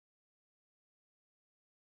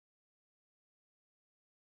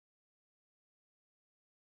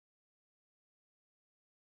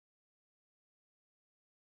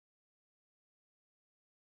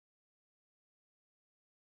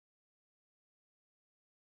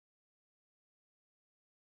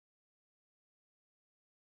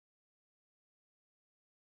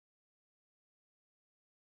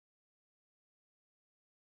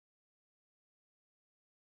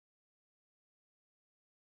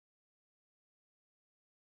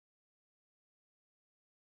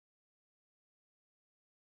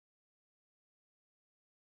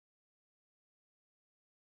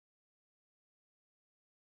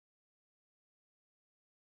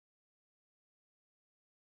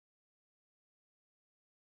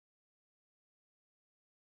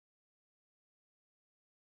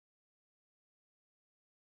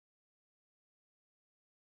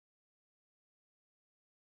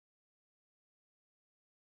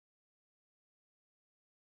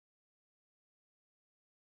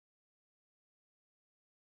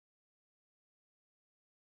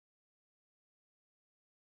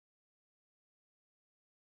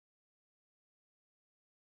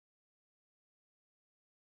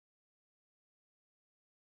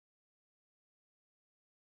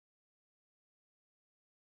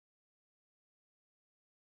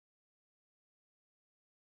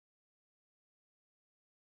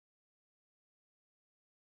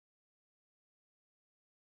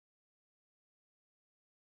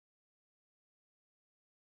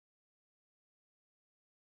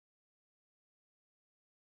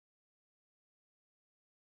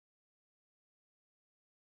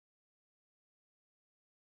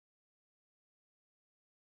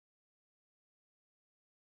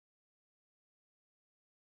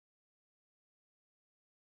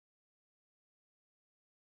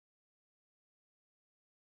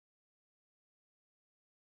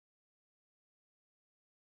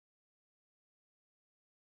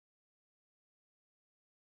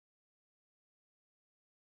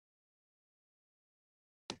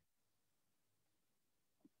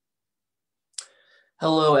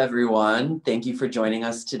Hello, everyone. Thank you for joining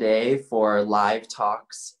us today for Live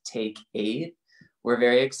Talks Take 8. We're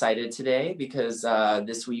very excited today because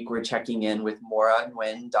this week we're checking in with Maura,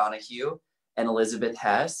 Nguyen, Donohue, and Elizabeth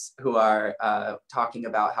Hess, who are talking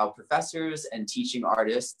about how professors and teaching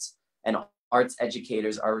artists and arts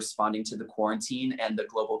educators are responding to the quarantine and the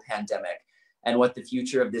global pandemic, and what the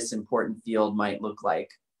future of this important field might look like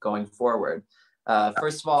going forward.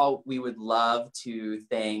 First of all, we would love to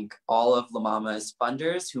thank all of MaMa's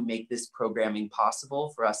funders who make this programming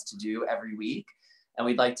possible for us to do every week. And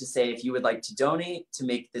we'd like to say, if you would like to donate to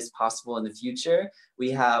make this possible in the future,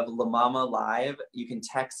 we have MaMa Live. You can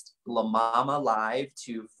text MaMa Live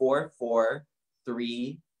to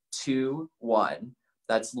 44321.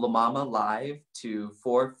 That's MaMa Live to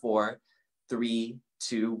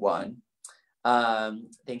 44321.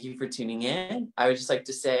 Thank you for tuning in. I would just like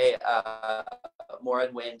to say Maura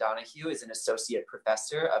Nguyen Donohue is an associate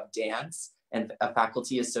professor of dance and a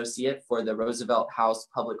faculty associate for the Roosevelt House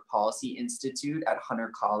Public Policy Institute at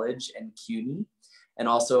Hunter College and CUNY, and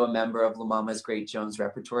also a member of MaMa's Great Jones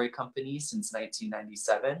Repertory Company since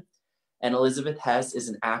 1997. And Elizabeth Hess is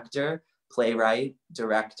an actor, playwright,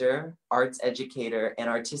 director, arts educator, and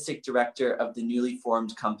artistic director of the newly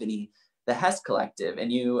formed company, the Hess Collective,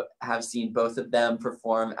 and you have seen both of them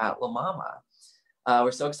perform at MaMa.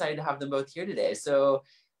 We're so excited to have them both here today. So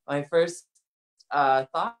my first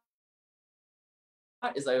thought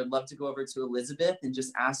is I would love to go over to Elizabeth and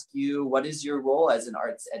just ask you, what is your role as an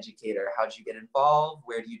arts educator? How did you get involved?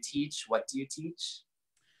 Where do you teach? What do you teach?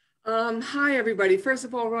 Hi, everybody. First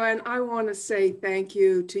of all, Ryan, I want to say thank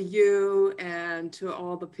you to you and to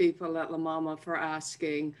all the people at MaMa for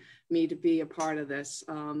asking me to be a part of this.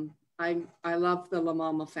 I love the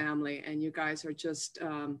MaMa family, and you guys are just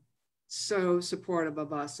so supportive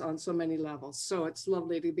of us on so many levels. So it's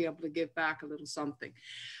lovely to be able to give back a little something.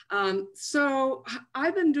 So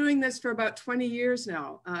I've been doing this for about 20 years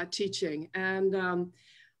now, teaching, and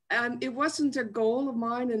it wasn't a goal of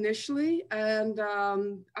mine initially. And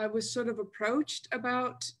I was sort of approached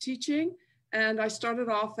about teaching, and I started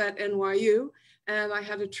off at NYU. And I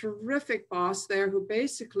had a terrific boss there who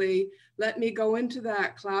basically let me go into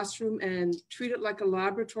that classroom and treat it like a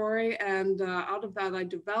laboratory. And out of that, I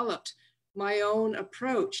developed my own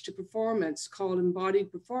approach to performance called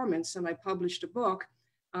embodied performance. And I published a book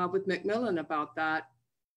with Macmillan about that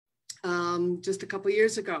just a couple of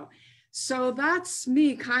years ago. So that's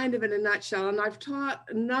me kind of in a nutshell. And I've taught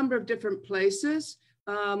a number of different places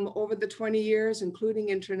over the 20 years, including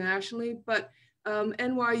internationally. But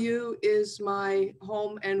NYU is my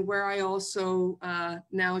home, and where I also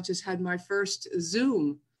now just had my first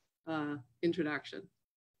Zoom introduction.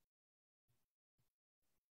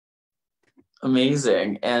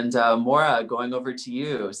 Amazing. And Maura, going over to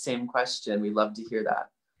you, same question. We'd love to hear that.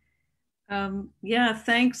 Yeah,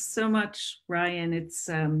 thanks so much, Ryan. It's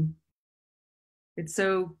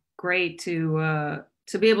so great to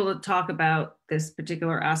be able to talk about this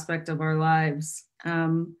particular aspect of our lives.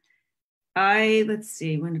 Let's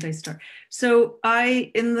see, when did I start? So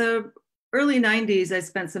in the early 90s, I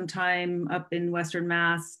spent some time up in Western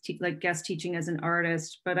Mass, like guest teaching as an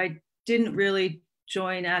artist, but I didn't really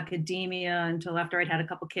join academia until after I'd had a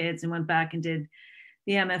couple kids and went back and did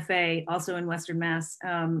the MFA, also in Western Mass.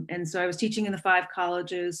 And so I was teaching in the 5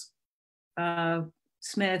 colleges,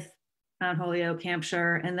 Smith, Mount Holyoke,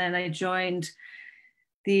 Hampshire, and then I joined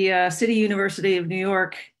the City University of New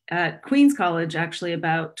York at Queens College, actually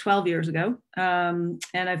about 12 years ago. And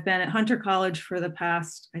I've been at Hunter College for the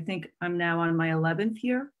past, I think I'm now on my 11th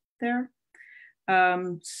year there.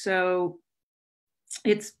 So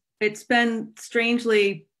it's been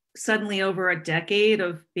strangely, suddenly over a decade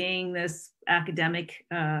of being this academic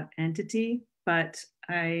entity, but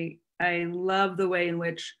I love the way in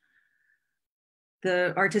which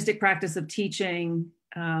the artistic practice of teaching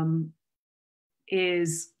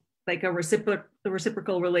is like a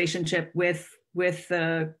reciprocal relationship with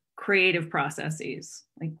the creative processes,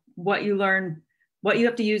 like what you learn, what you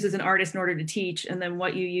have to use as an artist in order to teach, and then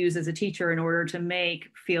what you use as a teacher in order to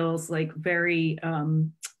make feels like very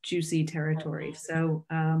juicy territory. So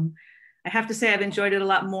I have to say I've enjoyed it a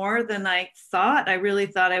lot more than I thought. I really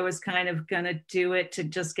thought I was kind of gonna do it to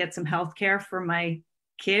just get some healthcare for my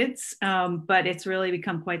kids, but it's really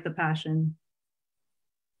become quite the passion.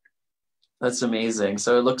 That's amazing.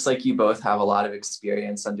 So it looks like you both have a lot of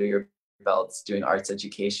experience under your belts doing arts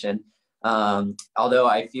education. Although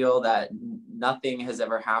I feel that nothing has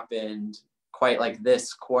ever happened quite like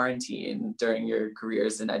this quarantine during your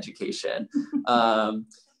careers in education.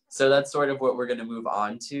 So that's sort of what we're going to move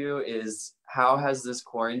on to, is how has this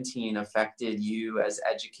quarantine affected you as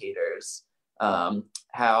educators?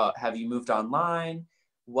 How have you moved online?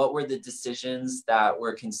 what were the decisions that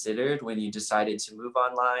were considered when you decided to move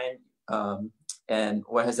online? And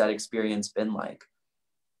what has that experience been like?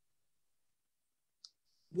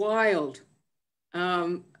 Wild.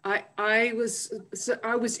 I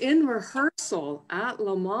was in rehearsal at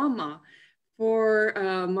La Mama for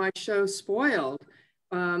my show Spoiled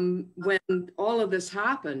when all of this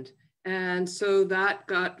happened. And so that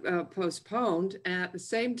got postponed at the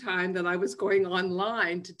same time that I was going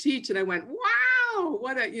online to teach. And I went, wow,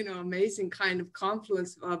 what a, you know, amazing kind of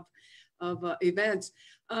confluence of events.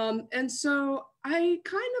 And so I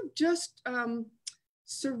kind of just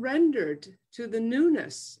surrendered to the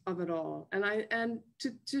newness of it all, and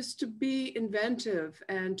to be inventive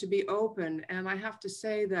and to be open. And I have to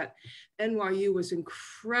say that NYU was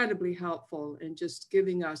incredibly helpful in just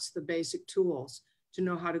giving us the basic tools to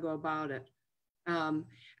know how to go about it. And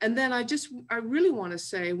then I really want to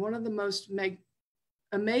say one of the most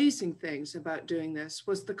amazing things about doing this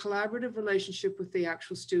was the collaborative relationship with the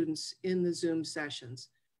actual students in the Zoom sessions.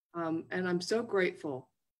 And I'm so grateful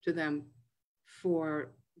to them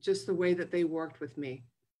for just the way that they worked with me.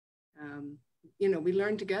 You know, we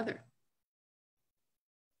learned together.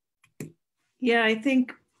 Yeah, I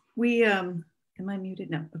think we, am I muted?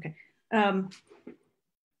 No, okay.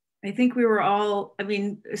 I think we were all, I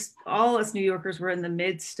mean, all us New Yorkers were in the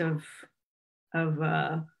midst of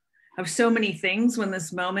so many things when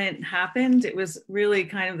this moment happened. It was really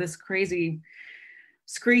kind of this crazy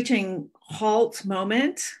screeching halt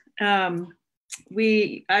moment.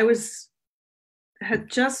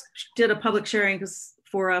 Had just did a public sharing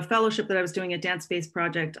for a fellowship that I was doing, a dance-based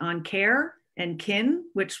project on care and kin,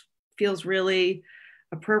 which feels really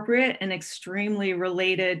appropriate and extremely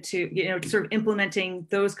related to, you know, sort of implementing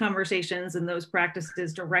those conversations and those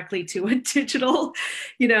practices directly to a digital,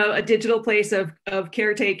 you know, a digital place of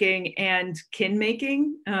caretaking and kin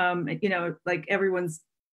making. You know, like everyone's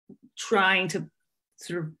trying to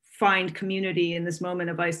sort of find community in this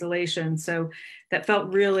moment of isolation. So that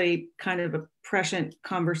felt really kind of a prescient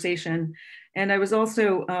conversation. And I was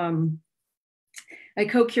also, I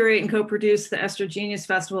co-curate and co-produce the Esther Genius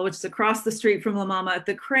Festival, which is across the street from La Mama at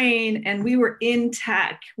the Crane. And we were in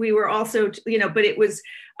tech. We were also, you know, but it was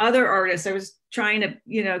other artists. I was trying to,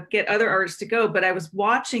 you know, get other artists to go, but I was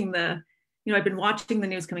watching you know, I've been watching the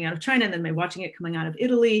news coming out of China and then watching it coming out of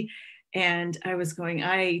Italy. And I was going,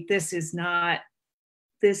 this is not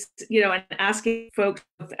this, you know, and asking folks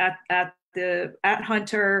at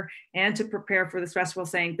Hunter and to prepare for this festival,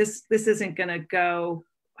 saying this isn't going to go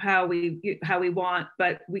how we want,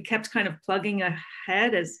 but we kept kind of plugging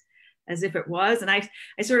ahead as if it was. And I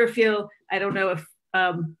sort of feel, I don't know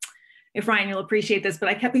if Ryan, you'll appreciate this, but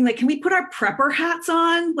I kept being like, can we put our prepper hats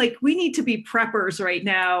on? Like, we need to be preppers right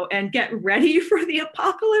now and get ready for the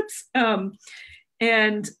apocalypse.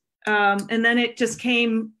 And then it just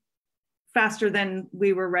came faster than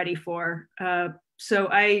we were ready for. So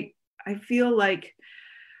I feel like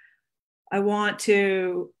I want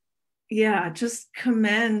to, just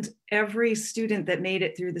commend every student that made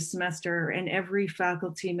it through the semester and every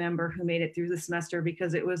faculty member who made it through the semester,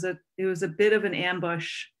 because it was a bit of an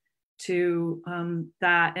ambush to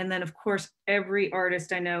that. And then of course, every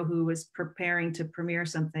artist I know who was preparing to premiere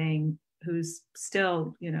something, who's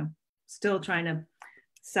still, you know, still trying to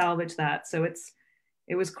salvage that. So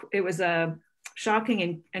it was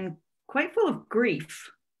shocking and quite full of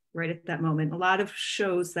grief right at that moment. A lot of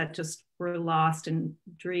shows that just were lost in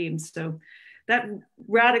dreams. So that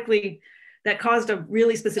caused a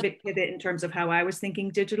really specific pivot in terms of how I was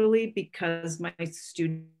thinking digitally, because my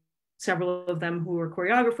students, several of them who were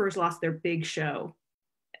choreographers, lost their big show.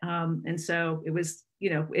 And so it was, you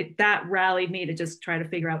know, that rallied me to just try to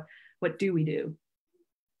figure out, what do we do?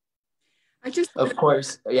 Of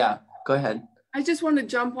course, yeah, go ahead. I just want to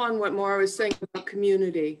jump on what Maura was saying about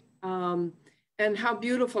community, and how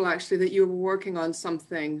beautiful actually that you were working on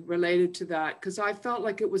something related to that, because I felt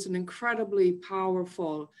like it was an incredibly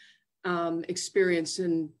powerful experience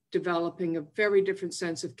in developing a very different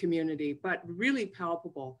sense of community, but really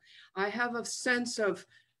palpable. I have a sense of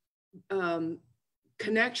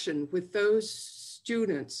connection with those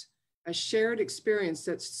students, a shared experience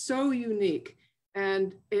that's so unique,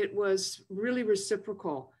 and it was really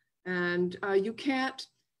reciprocal. And you can't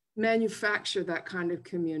manufacture that kind of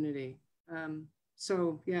community.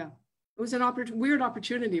 So yeah, it was an weird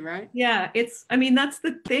opportunity, right? Yeah, I mean, that's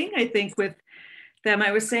the thing I think with them.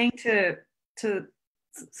 I was saying to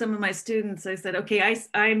some of my students, I said, okay,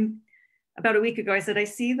 I'm about a week ago, I said, I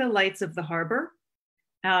see the lights of the harbor.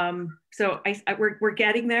 So we're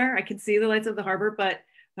getting there. I can see the lights of the harbor, but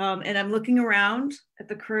and I'm looking around at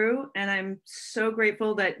the crew, and I'm so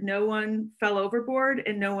grateful that no one fell overboard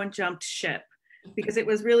and no one jumped ship. because it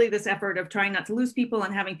was really this effort of trying not to lose people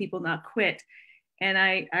and having people not quit. And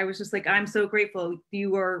I was just like, I'm so grateful.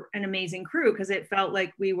 You were an amazing crew, because it felt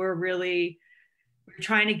like we were really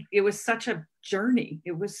trying to, it was such a journey.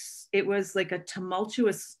 It was like a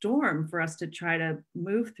tumultuous storm for us to try to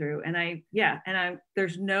move through. And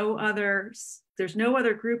there's no other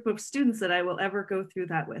group of students that I will ever go through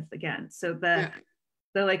that with again. So the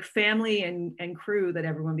like family and crew that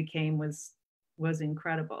everyone became was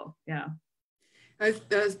incredible. Yeah.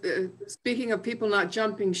 Speaking of people not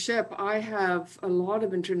jumping ship, I have a lot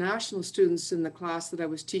of international students in the class that I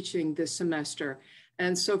was teaching this semester.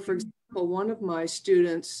 And so, for example, one of my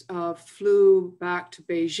students flew back to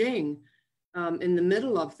Beijing in the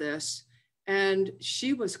middle of this, and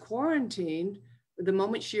she was quarantined the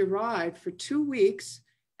moment she arrived for 2 weeks,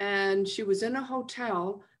 and she was in a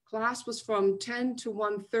hotel. Class was from 10 to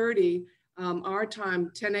 1:30. Our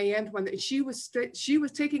time, 10 a.m. when she was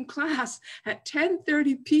taking class at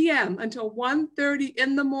 10:30 p.m. until 1:30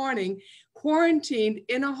 in the morning, quarantined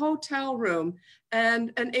in a hotel room,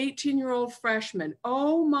 and an 18-year-old freshman.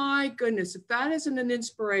 Oh my goodness, if that isn't an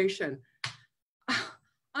inspiration,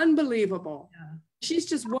 unbelievable. Yeah. She's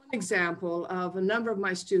just one example of a number of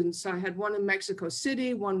my students. I had one in Mexico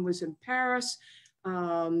City, one was in Paris,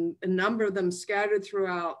 a number of them scattered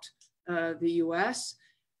throughout the US.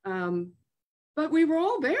 But we were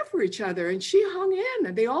all there for each other, and she hung in,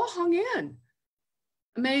 and they all hung in.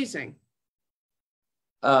 Amazing.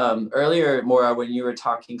 Earlier, Maura, when you were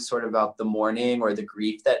talking sort of about the mourning or the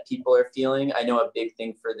grief that people are feeling, I know a big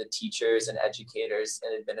thing for the teachers and educators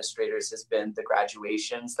and administrators has been the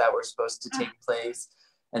graduations that were supposed to take place,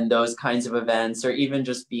 and those kinds of events, or even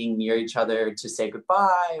just being near each other to say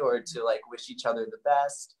goodbye or to like wish each other the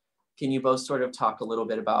best. Can you both sort of talk a little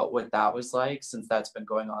bit about what that was like, since that's been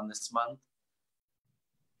going on this month?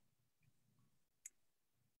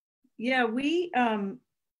 Yeah, we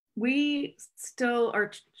still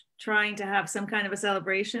are trying to have some kind of a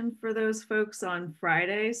celebration for those folks on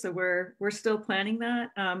Friday. So we're still planning that.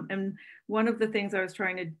 And one of the things I was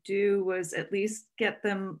trying to do was at least get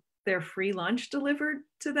them their free lunch delivered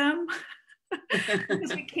to them.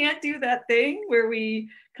 Because we can't do that thing where we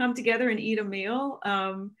come together and eat a meal.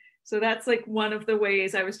 So that's like one of the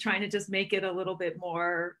ways I was trying to just make it feel a little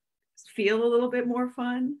bit more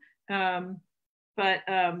fun. But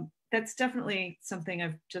that's definitely something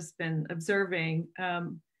I've just been observing.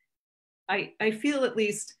 I feel at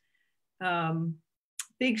least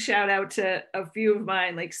big shout out to a few of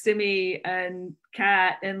mine, like Simi and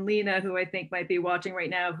Kat and Lena, who I think might be watching right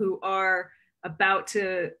now, who are about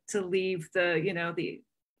to leave the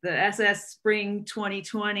SS Spring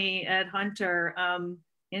 2020 at Hunter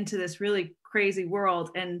into this really crazy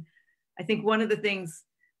world. And I think one of the things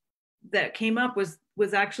that came up was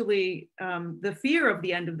actually the fear of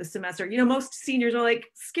the end of the semester. You know, most seniors are like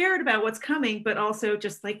scared about what's coming, but also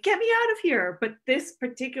just like, get me out of here. But this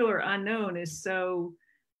particular unknown is so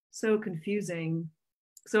confusing.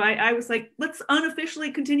 So I was like, let's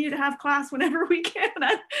unofficially continue to have class whenever we can.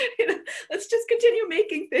 Let's just continue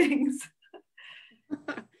making things.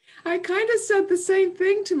 I kind of said the same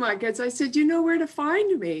thing to my kids. I said, you know where to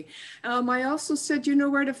find me. I also said, you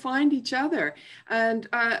know where to find each other. And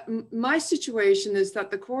my situation is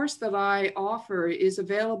that the course that I offer is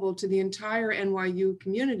available to the entire NYU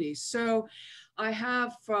community. So I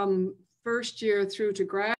have from first year through to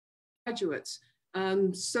graduates.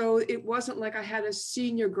 So it wasn't like I had a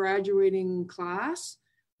senior graduating class.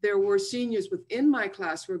 There were seniors within my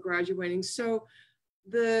class who were graduating. So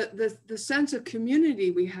the sense of community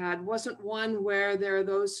we had wasn't one where there are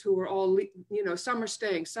those who are all, you know, some are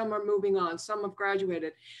staying, some are moving on, some have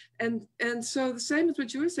graduated. And so the same as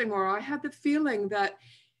what you were saying, Maura, I had the feeling that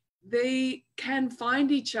they can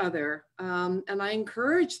find each other. And I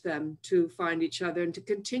encourage them to find each other and to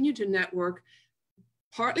continue to network,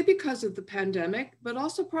 partly because of the pandemic, but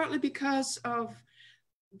also partly because of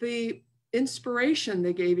the inspiration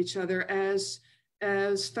they gave each other as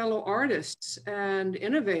fellow artists and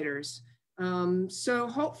innovators. So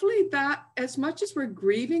hopefully that, as much as we're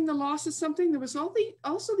grieving the loss of something, there was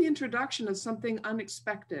also the introduction of something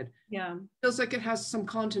unexpected. Yeah. Feels like it has some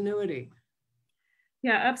continuity.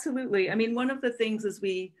 Yeah, absolutely. I mean, one of the things is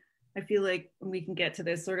I feel like we can get to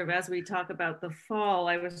this sort of as we talk about the fall.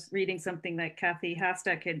 I was reading something that Kathy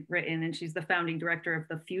Hastek had written, and she's the founding director of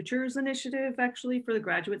the Futures Initiative, actually, for the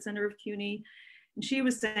Graduate Center of CUNY. And she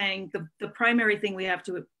was saying the primary thing we have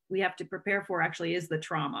to prepare for actually is the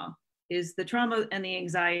trauma and the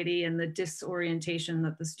anxiety and the disorientation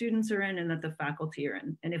that the students are in and that the faculty are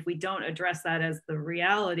in. And if we don't address that as the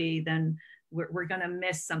reality, then we're going to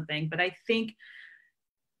miss something. But I think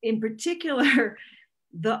in particular,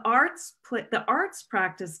 the arts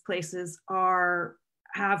practice places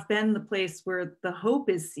have been the place where the hope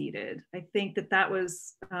is seated. I think that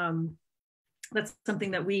was that's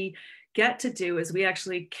something that we get to do, is we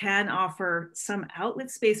actually can offer some outlet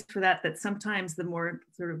space for that sometimes the more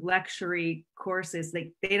sort of lecture-y courses,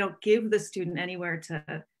 they don't give the student anywhere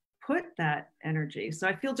to put that energy. So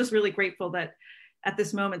I feel just really grateful that at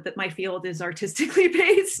this moment that my field is artistically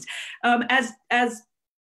based.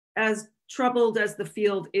 As troubled as the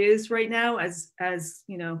field is right now, as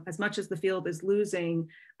you know, as much as the field is losing,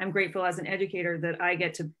 I'm grateful as an educator that I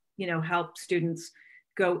get to, you know, help students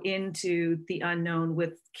go into the unknown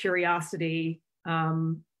with curiosity,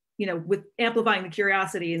 you know, with amplifying the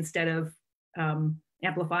curiosity instead of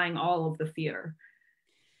amplifying all of the fear.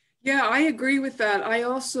 Yeah, I agree with that. I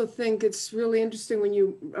also think it's really interesting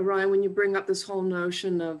when Ryan, when you bring up this whole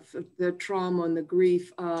notion of the trauma and the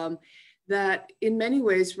grief, that in many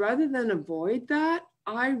ways, rather than avoid that,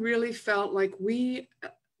 I really felt like we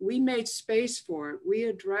made space for it. We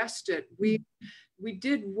addressed it. We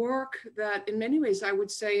did work that in many ways, I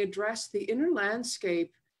would say, addressed the inner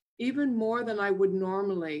landscape even more than I would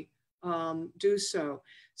normally do so.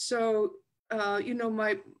 So, you know,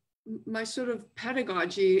 my sort of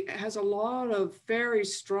pedagogy has a lot of very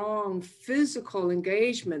strong physical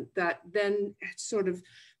engagement that then sort of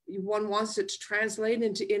one wants it to translate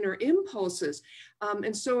into inner impulses.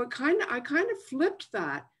 And so I kind of flipped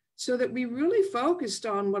that so that we really focused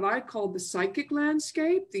on what I called the psychic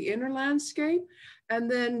landscape, the inner landscape, and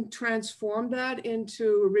then transformed that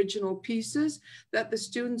into original pieces that the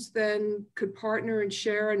students then could partner and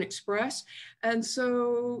share and express. And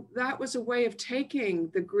so that was a way of taking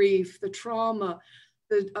the grief, the trauma,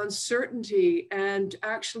 the uncertainty, and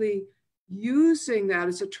actually using that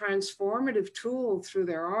as a transformative tool through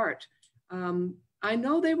their art. I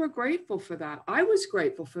know they were grateful for that. I was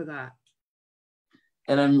grateful for that.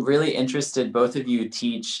 And I'm really interested, both of you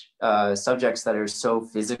teach subjects that are so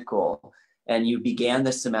physical, and you began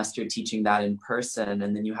the semester teaching that in person,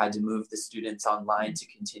 and then you had to move the students online to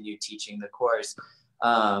continue teaching the course.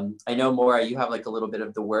 I know, Maura, you have like a little bit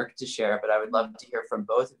of the work to share, but I would love to hear from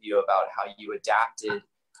both of you about how you adapted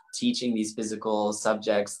teaching these physical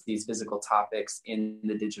subjects, these physical topics in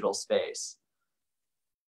the digital space.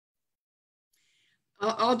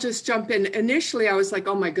 I'll just jump in. Initially, I was like,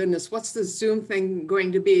 oh my goodness, what's the Zoom thing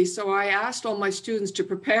going to be? So I asked all my students to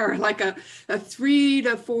prepare like a 3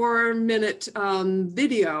 to 4 minute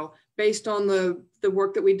video based on the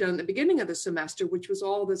work that we'd done at the beginning of the semester, which was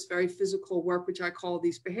all this very physical work, which I call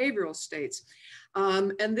these behavioral states.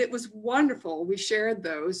 And it was wonderful. We shared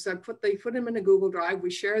those. They put them in a Google Drive. We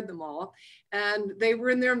shared them all. And they were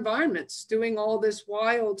in their environments doing all this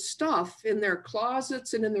wild stuff in their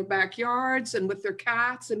closets and in their backyards and with their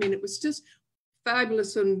cats. I mean, it was just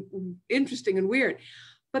fabulous and interesting and weird.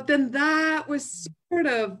 But then that was sort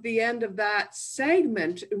of the end of that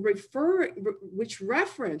segment, which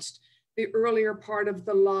referenced the earlier part of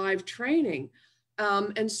the live training.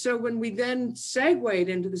 And so when we then segued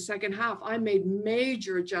into the second half, I made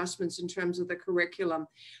major adjustments in terms of the curriculum,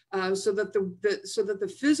 so that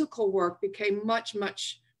the physical work became much,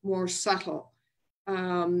 much more subtle.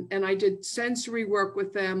 And I did sensory work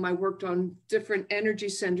with them. I worked on different energy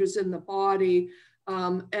centers in the body,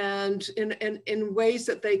 and in ways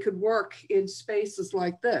that they could work in spaces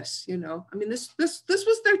like this. You know, I mean, this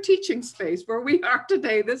was their teaching space where we are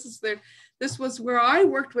today. This was where I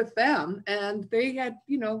worked with them, and they had,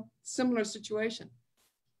 you know, similar situation.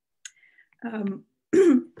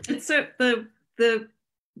 So the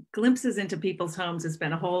glimpses into people's homes has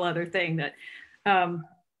been a whole other thing that,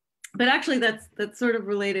 but actually that's sort of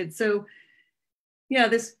related. So yeah,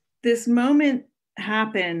 this moment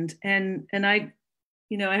happened, and I,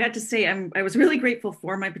 you know, I had to say I was really grateful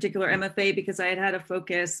for my particular MFA because I had a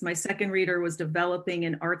focus. My second reader was developing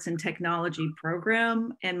an arts and technology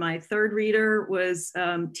program, and my third reader was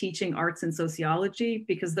teaching arts and sociology,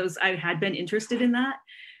 because I had been interested in that,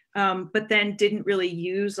 but then didn't really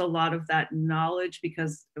use a lot of that knowledge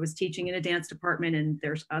because I was teaching in a dance department and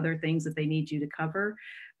there's other things that they need you to cover.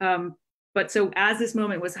 But so as this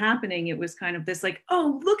moment was happening, it was kind of this like,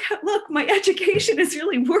 oh, look, my education is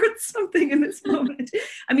really worth something in this moment.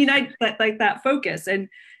 I mean, I like that focus. And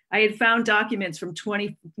I had found documents from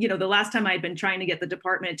the last time I had been trying to get the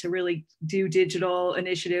department to really do digital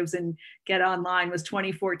initiatives and get online was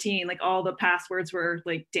 2014. Like all the passwords were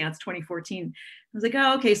like Dance 2014. I was like,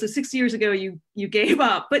 oh, okay. So 6 years ago, you gave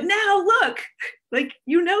up, but now look, like,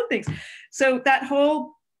 you know, things. So that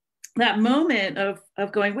moment of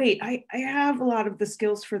going, wait, I have a lot of the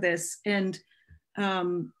skills for this. And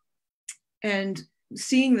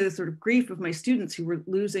seeing the sort of grief of my students who were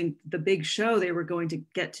losing the big show they were going to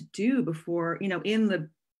get to do before, you know, in the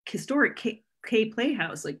historic K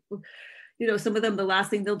Playhouse, like, you know, some of them, the last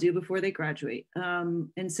thing they'll do before they graduate.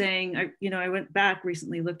 And saying, I went back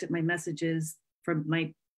recently, looked at my messages from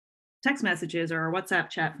my text messages or a WhatsApp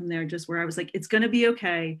chat from there, just where I was like, it's going to be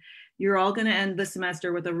okay. You're all going to end the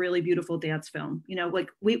semester with a really beautiful dance film. You know, like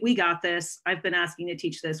we got this. I've been asking to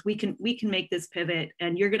teach this. We can make this pivot,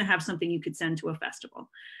 and you're going to have something you could send to a festival.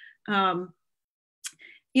 You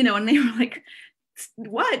know, and they were like,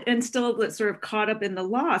 what? And still sort of caught up in the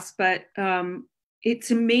loss. But it's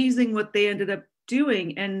amazing what they ended up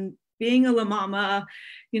doing. And being a La Mama,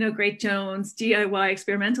 you know, Great Jones, DIY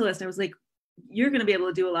experimentalist, I was like, you're going to be able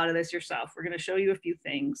to do a lot of this yourself. We're going to show you a few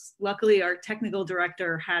things. Luckily, our technical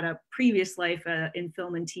director had a previous life in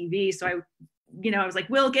film and TV. So I was like,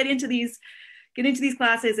 Will, get into these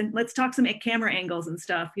classes and let's talk some camera angles and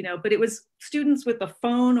stuff, you know, but it was students with a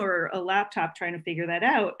phone or a laptop trying to figure that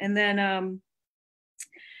out. And then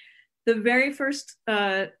the very first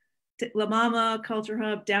La Mama Culture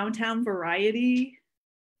Hub Downtown Variety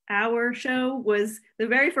Hour show was, the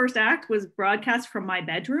very first act was broadcast from my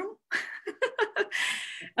bedroom.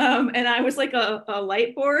 And I was like a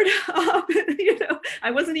light board up, you know,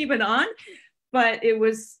 I wasn't even on, but it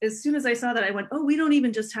was, as soon as I saw that, I went, oh, we don't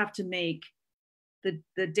even just have to make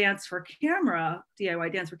the dance for camera,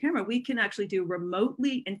 DIY dance for camera, we can actually do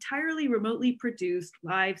entirely remotely produced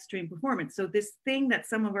live stream performance. So this thing that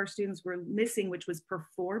some of our students were missing, which was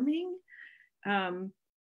performing,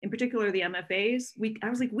 in particular the MFAs, I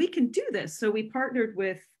was like, we can do this. So we partnered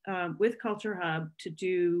with Culture Hub to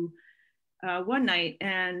do one night,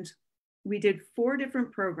 and we did 4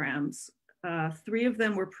 different programs. 3 of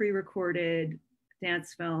them were pre-recorded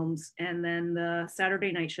dance films, and then the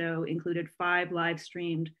Saturday night show included 5 live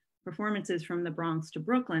streamed performances from the Bronx to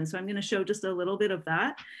Brooklyn. So I'm going to show just a little bit of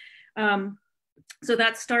that. So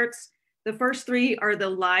that starts, the first 3 are the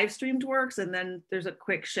live streamed works, and then there's a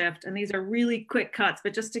quick shift, and these are really quick cuts,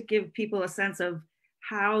 but just to give people a sense of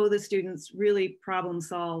how the students really problem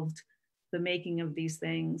solved the making of these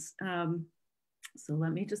things. So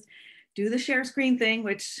let me just do the share screen thing,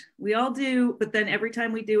 which we all do, but then every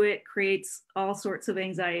time we do it creates all sorts of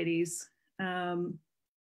anxieties. Okay,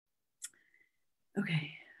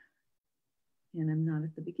 and I'm not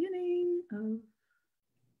at the beginning of,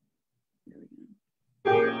 there we go.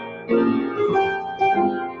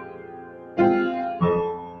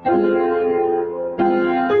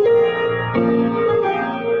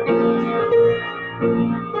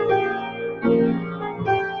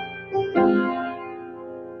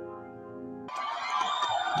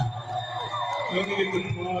 I'm gonna get the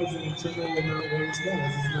pause and check out what my one's does.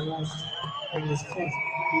 This is my last in this class.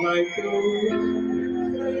 Like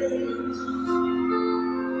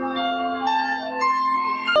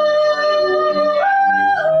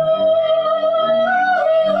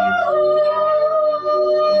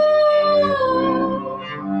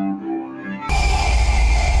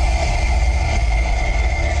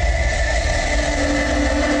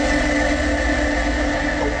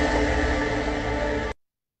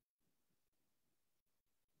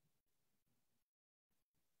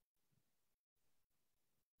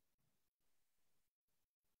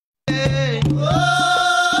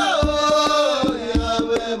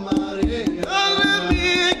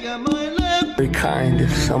kind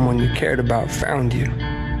if someone you cared about found you.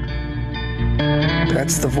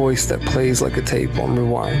 That's the voice that plays like a tape on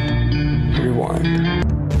rewind. Rewind.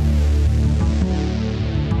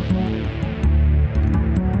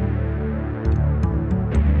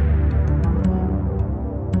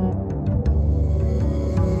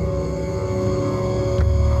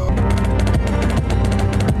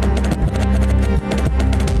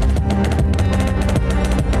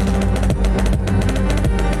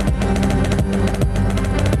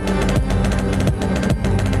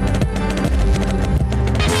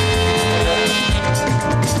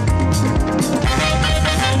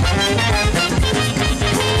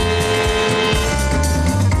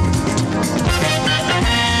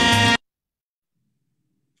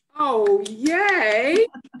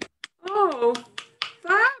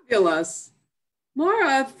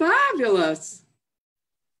 Maura, fabulous.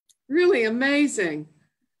 Really amazing.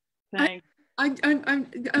 Thanks. I'm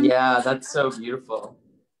yeah, that's so beautiful.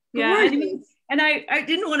 Yeah, and I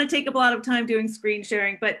didn't want to take up a lot of time doing screen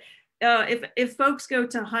sharing, but if folks go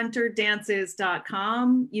to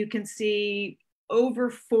hunterdances.com, you can see over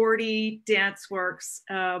 40 dance works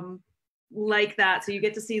like that. So you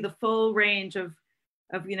get to see the full range of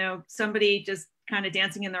you know, somebody just kind of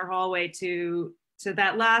dancing in their hallway to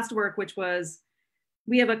that last work, which was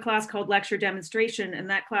we have a class called lecture demonstration, and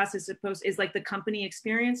that class is like the company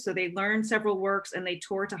experience. So they learn several works and they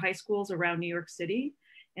tour to high schools around New York City.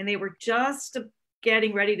 And they were just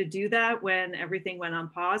getting ready to do that when everything went on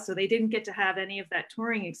pause. So they didn't get to have any of that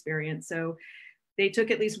touring experience. So they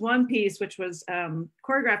took at least one piece, which was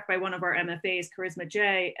choreographed by one of our MFAs, Charisma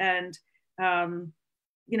J. And,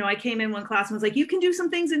 you know, I came in one class and was like, you can do some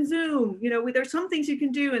things in Zoom. You know, there's some things you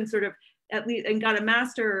can do, and sort of at least, and got a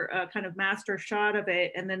master, kind of master shot of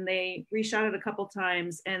it. And then they reshot it a couple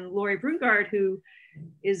times. And Lori Brungard, who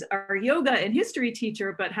is our yoga and history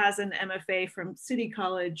teacher, but has an MFA from City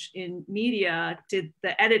College in media, did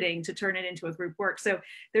the editing to turn it into a group work. So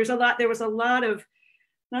there was a lot of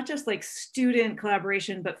not just like student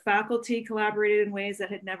collaboration, but faculty collaborated in ways that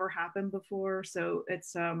had never happened before. So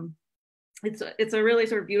it's a really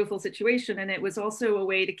sort of beautiful situation. And it was also a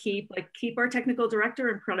way to keep our technical director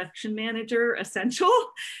and production manager essential.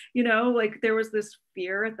 You know, like there was this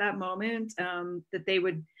fear at that moment that they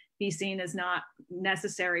would be seen as not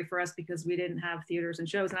necessary for us because we didn't have theaters and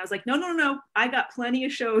shows. And I was like, no, I got plenty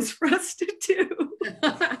of shows for us to do.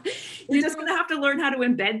 We're just gonna have to learn how to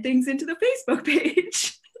embed things into the Facebook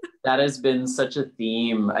page. That has been such a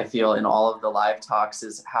theme, I feel, in all of the live talks,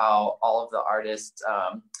 is how all of the artists,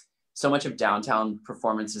 so much of downtown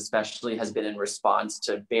performance especially has been in response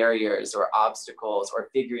to barriers or obstacles or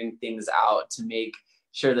figuring things out to make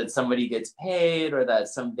sure that somebody gets paid or that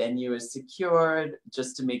some venue is secured,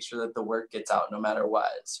 just to make sure that the work gets out no matter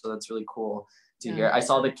what. So that's really cool to hear. I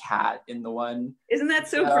saw the cat in the one. Isn't that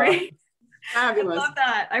so great? Fabulous. I love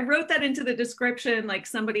that. I wrote that into the description, like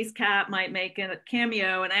somebody's cat might make a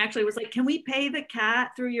cameo. And I actually was like, can we pay the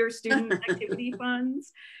cat through your student activity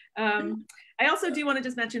funds? I also do want to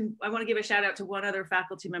just mention, I want to give a shout out to one other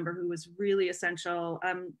faculty member who was really essential.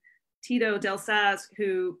 Tito Del Saz,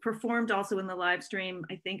 who performed also in the live stream,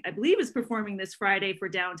 I believe is performing this Friday for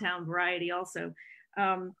Downtown Variety also.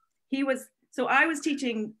 So I was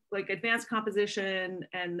teaching like advanced composition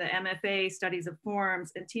and the MFA studies of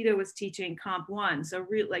forms, and Tito was teaching Comp 1, so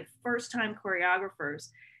like first time choreographers.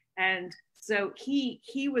 And so he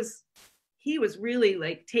was really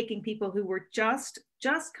like taking people who were just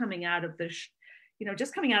coming out of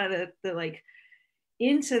just coming out of the like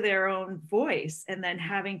into their own voice, and then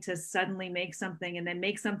having to suddenly make something, and then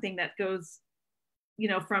make something that goes, you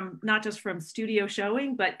know, from not just from studio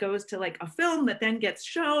showing, but goes to like a film that then gets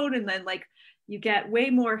shown, and then like you get way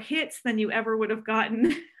more hits than you ever would have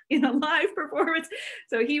gotten in a live performance.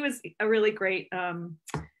 So he was a really great,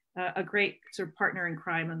 a great sort of partner in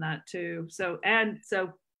crime on that too. So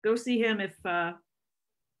go see him if,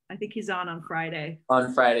 I think he's on Friday.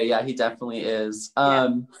 On Friday, yeah, he definitely is.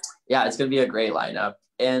 Yeah, it's gonna be a great lineup.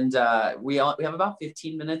 And we have about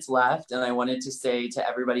 15 minutes left, and I wanted to say to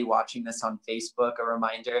everybody watching this on Facebook, a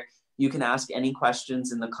reminder, you can ask any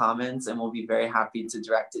questions in the comments, and we'll be very happy to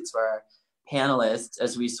direct it to our panelists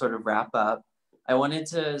as we sort of wrap up. I wanted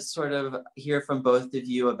to sort of hear from both of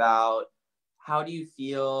you about how do you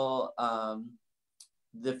feel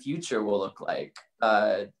the future will look like?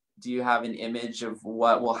 Do you have an image of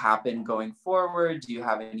what will happen going forward? Do you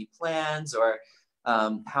have any plans, or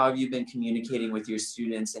how have you been communicating with your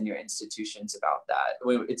students and your institutions about that?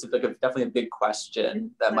 It's definitely a big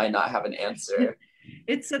question that might not have an answer.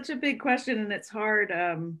 It's such a big question, and it's hard.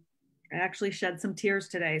 I actually shed some tears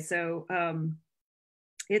today. So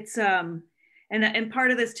it's, and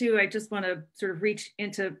part of this too, I just want to sort of reach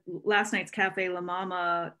into last night's Cafe La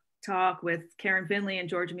Mama talk with Karen Finley and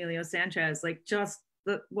George Emilio Sanchez, like just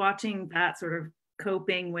watching that sort of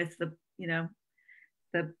coping with the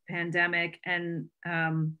pandemic. And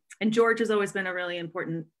George has always been a really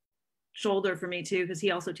important shoulder for me too, because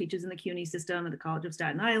he also teaches in the CUNY system at the College of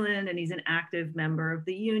Staten Island, and he's an active member of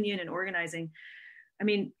the union and organizing. I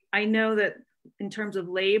mean, I know that in terms of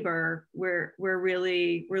labor, we're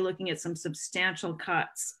looking at some substantial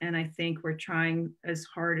cuts, and I think we're trying as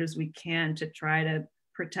hard as we can to try to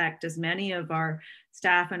protect as many of our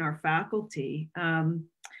staff and our faculty.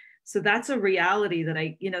 So that's a reality that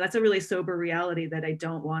that's a really sober reality that I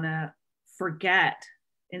don't want to forget.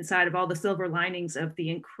 Inside of all the silver linings of the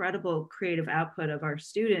incredible creative output of our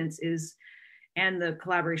students and the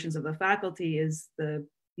collaborations of the faculty is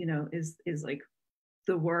like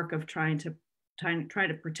the work of trying to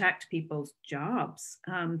protect people's jobs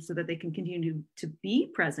so that they can continue to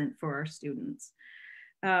be present for our students.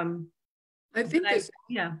 I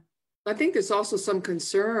think there's also some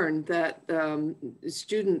concern that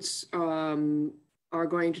students are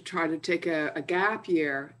going to try to take a gap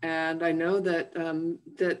year. And I know that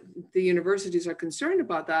that the universities are concerned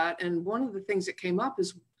about that. And one of the things that came up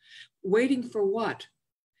is waiting for what?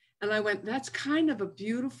 And I went, that's kind of a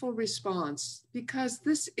beautiful response, because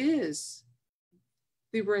this is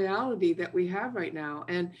the reality that we have right now.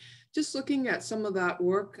 And just looking at some of that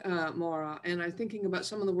work, Maura, and I'm thinking about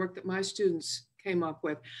some of the work that my students came up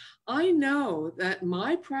with, I know that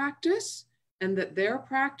my practice and that their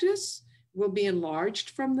practice will be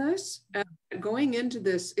enlarged from this. And going into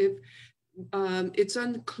this, if it's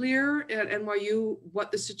unclear at NYU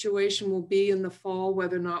what the situation will be in the fall,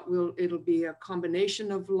 whether or not it'll be a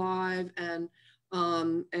combination of live and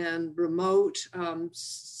remote,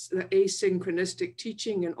 asynchronistic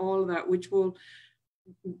teaching and all of that, which will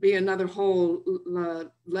be another whole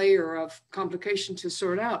layer of complication to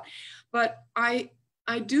sort out. But I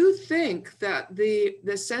do think that the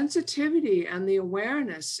sensitivity and the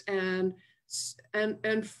awareness and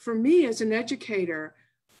for me as an educator,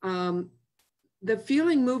 the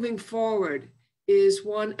feeling moving forward is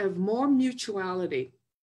one of more mutuality.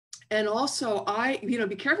 And also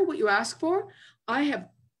be careful what you ask for. I have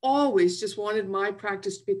always just wanted my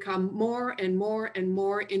practice to become more and more and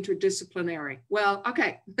more interdisciplinary. Well,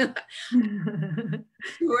 okay.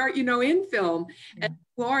 Who are, in film and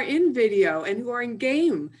who are in video and who are in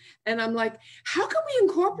game. And I'm like, how can we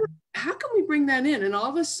incorporate, how can we bring that in? And all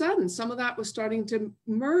of a sudden, some of that was starting to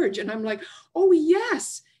merge. And I'm like, oh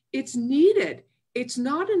yes, it's needed. It's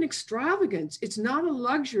not an extravagance. It's not a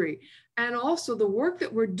luxury. And also the work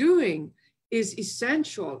that we're doing is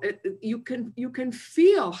essential. You can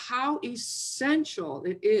feel how essential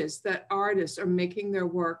it is that artists are making their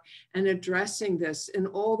work and addressing this in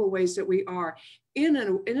all the ways that we are, in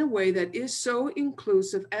a way that is so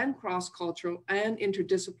inclusive and cross-cultural and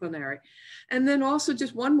interdisciplinary. And then also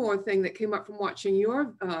just one more thing that came up from watching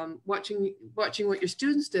your watching what your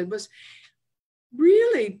students did was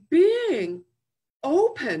really being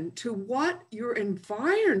open to what your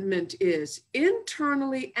environment is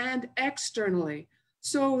internally and externally.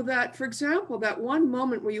 So that, for example, that one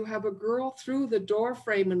moment where you have a girl through the door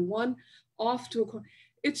frame and one off to a corner,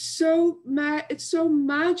 it's so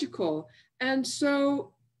magical. And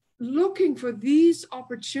so looking for these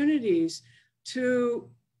opportunities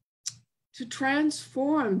to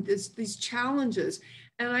transform these challenges.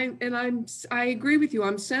 And I agree with you.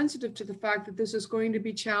 I'm sensitive to the fact that this is going to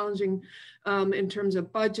be challenging in terms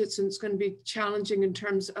of budgets, and it's going to be challenging in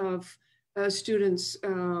terms of students'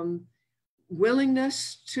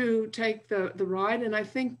 willingness to take the ride. And I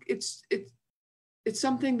think it's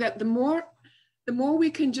something that the more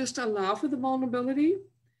we can just allow for the vulnerability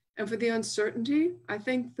and for the uncertainty, I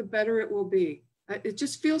think the better it will be. It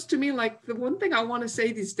just feels to me like the one thing I want to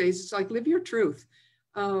say these days is like, live your truth.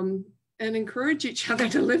 And encourage each other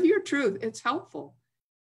to live your truth. It's helpful.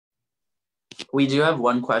 We do have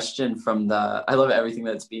one question from I love everything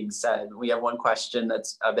that's being said. We have one question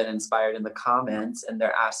that's been inspired in the comments, and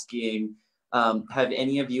they're asking, have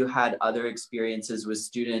any of you had other experiences with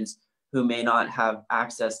students who may not have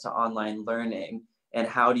access to online learning? And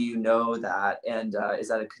how do you know that? And is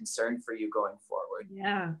that a concern for you going forward?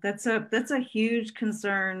 Yeah, that's a huge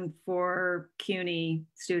concern for CUNY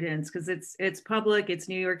students, because it's public, it's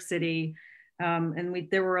New York City. And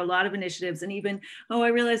there were a lot of initiatives, and even, I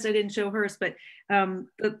realized I didn't show hers, but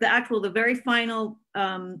the very final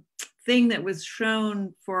thing that was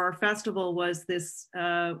shown for our festival was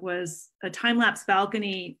was a time-lapse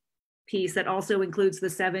balcony piece that also includes the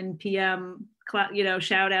 7 p.m.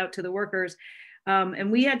 shout out to the workers.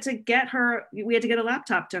 And we had to get a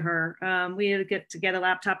laptop to her. We had to get a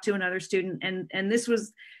laptop to another student. And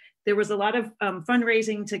there was a lot of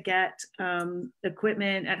fundraising to get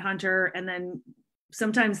equipment at Hunter, and then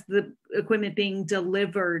sometimes the equipment being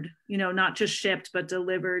delivered, not just shipped, but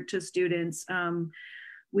delivered to students.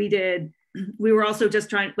 We were also just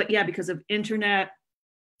trying, but yeah, because of internet,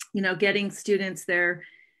 getting students their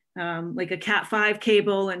like a Cat5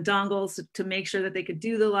 cable and dongles to make sure that they could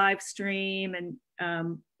do the live stream. And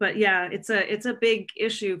but yeah, it's a big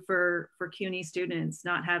issue for CUNY students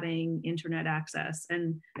not having internet access,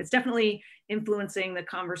 and it's definitely influencing the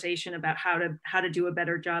conversation about how to do a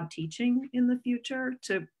better job teaching in the future,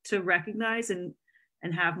 to recognize and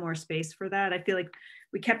have more space for that. I feel like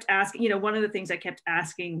we kept asking, one of the things I kept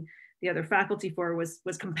asking the other faculty for was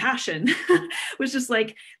compassion. Was just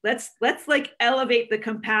like, let's like elevate the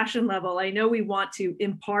compassion level. I know we want to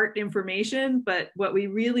impart information, but what we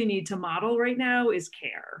really need to model right now is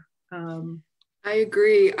care. I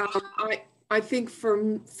agree. I think for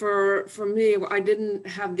me, I didn't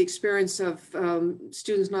have the experience of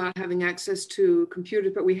students not having access to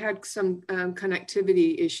computers, but we had some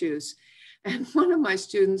connectivity issues. And one of my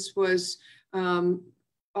students was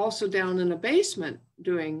also down in a basement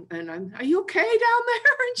doing? And are you okay down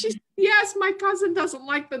there? And she said, yes, my cousin doesn't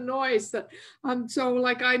like the noise. So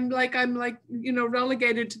like, I'm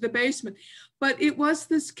relegated to the basement. But it was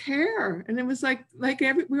this care. And it was we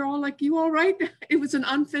were all like, you all right? It was an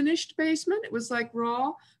unfinished basement. It was like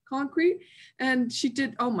raw concrete. And she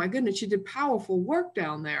did, oh my goodness, she did powerful work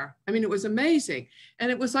down there. I mean, it was amazing.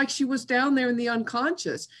 And it was like she was down there in the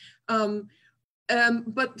unconscious. But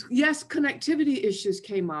yes, connectivity issues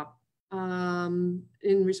came up in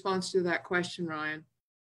response to that question, Ryan.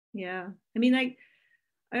 Yeah, I mean, I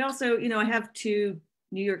also, I have 2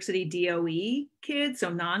 New York City DOE kids, so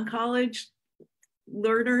non-college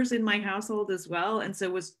learners in my household as well. And so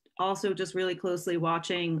was also just really closely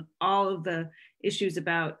watching all of the issues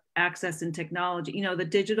about access and technology. The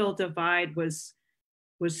digital divide was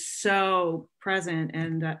so present,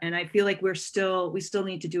 and I feel like we still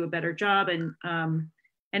need to do a better job. And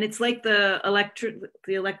it's like the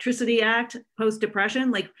Electricity Act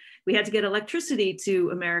post-Depression, like we had to get electricity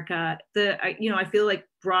to America. I feel like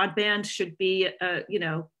broadband should be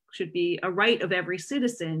a right of every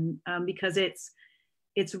citizen, because it's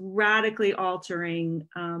radically altering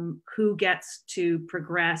who gets to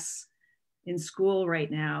progress in school right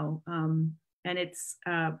now. And it's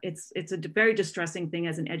a very distressing thing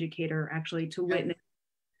as an educator, actually, to witness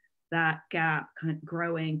that gap kind of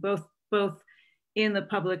growing, both in the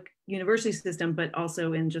public university system, but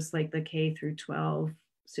also in just like the K through 12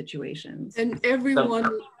 situations. And everyone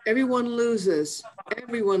loses.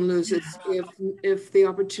 Everyone loses if the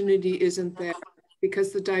opportunity isn't there,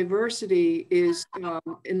 because the diversity is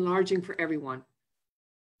enlarging for everyone.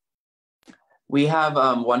 We have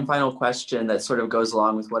one final question that sort of goes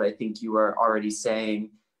along with what I think you were already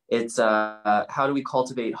saying. It's how do we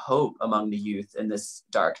cultivate hope among the youth in this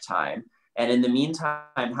dark time? And in the meantime,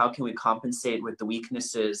 how can we compensate with the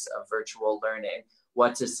weaknesses of virtual learning?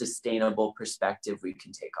 What's a sustainable perspective we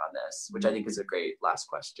can take on this? Which I think is a great last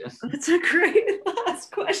question. That's a great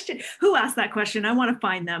last question. Who asked that question? I want to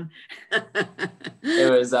find them. It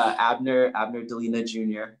was Abner Delina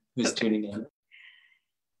Jr., who's tuning in.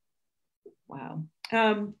 Wow.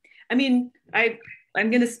 I mean, I'm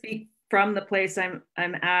going to speak from the place I'm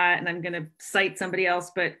at, and I'm going to cite somebody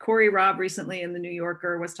else, but Corey Robb recently in the New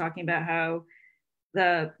Yorker was talking about how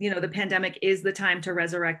the pandemic is the time to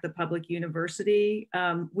resurrect the public university.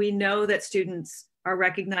 We know that students are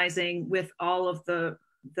recognizing, with all of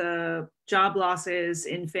the job losses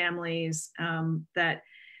in families, that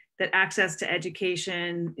access to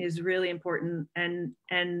education is really important. And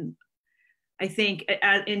I think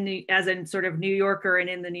as a sort of New Yorker and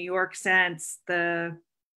in the New York sense, the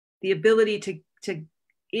ability to,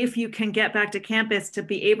 if you can get back to campus, to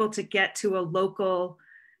be able to get to a local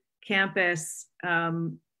campus,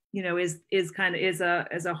 is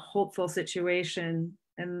a hopeful situation.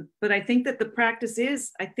 But I think that the practice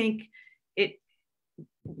is,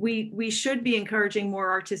 we should be encouraging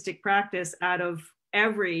more artistic practice out of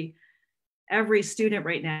every student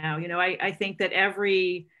right now. I think that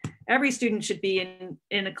every student should be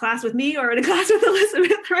in a class with me or in a class with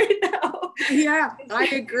Elizabeth right now. Yeah, I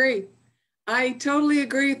agree. I totally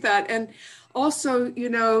agree with that. And also,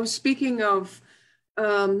 speaking of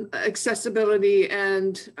accessibility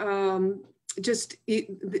and just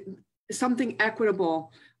something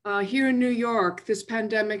equitable, here in New York, this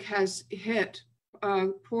pandemic has hit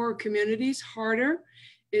poor communities harder.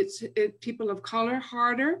 It's people of color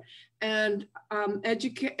harder, and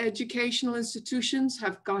educational institutions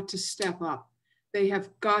have got to step up. They have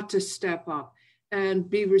got to step up and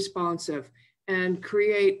be responsive and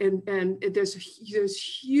create, and there's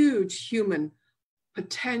huge human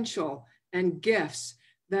potential and gifts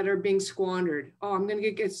that are being squandered. Oh, I'm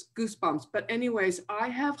gonna get goosebumps. But anyways, I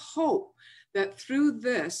have hope that through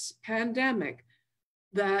this pandemic,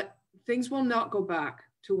 that things will not go back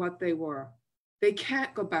to what they were. They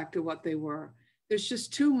can't go back to what they were. There's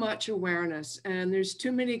just too much awareness, and there's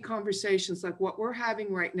too many conversations like what we're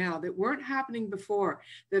having right now that weren't happening before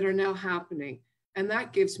that are now happening. And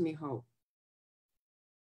that gives me hope.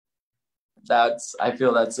 I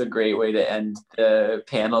feel that's a great way to end the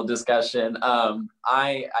panel discussion.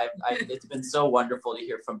 It's been so wonderful to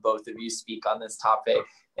hear from both of you speak on this topic.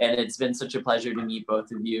 And it's been such a pleasure to meet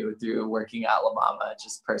both of you through working at La Mama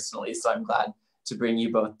just personally. So I'm glad to bring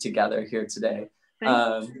you both together here today.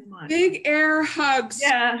 Thank you so much. Big air hugs.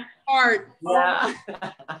 Yeah. Heart. Yeah.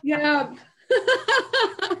 Yeah.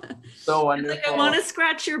 So wonderful. Like I want to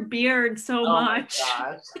scratch your beard so much.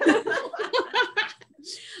 My gosh.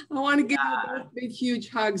 I want to give you both big, huge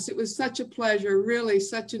hugs. It was such a pleasure, really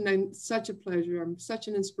such a pleasure. I'm such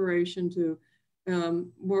an inspiration to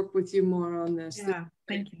work with you more on this. Yeah,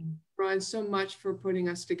 thank you. Brian, so much for putting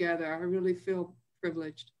us together. I really feel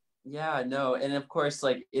privileged. Yeah, no, and of course,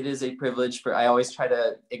 like it is a privilege I always try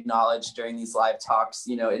to acknowledge during these live talks,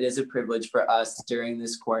 you know, it is a privilege for us during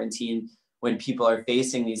this quarantine when people are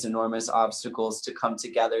facing these enormous obstacles to come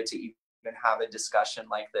together to even have a discussion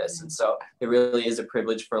like this. And so it really is a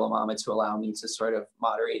privilege for La Mama to allow me to sort of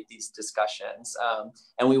moderate these discussions.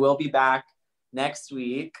 And we will be back next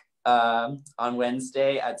week on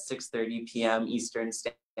Wednesday at 6:30 p.m. Eastern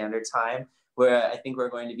Standard Time, where I think we're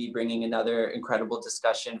going to be bringing another incredible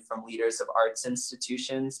discussion from leaders of arts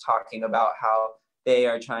institutions, talking about how they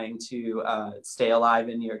are trying to stay alive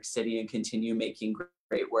in New York City and continue making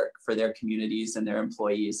great work for their communities and their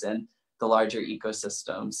employees and the larger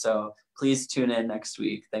ecosystem. So please tune in next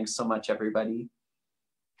week. Thanks so much, everybody.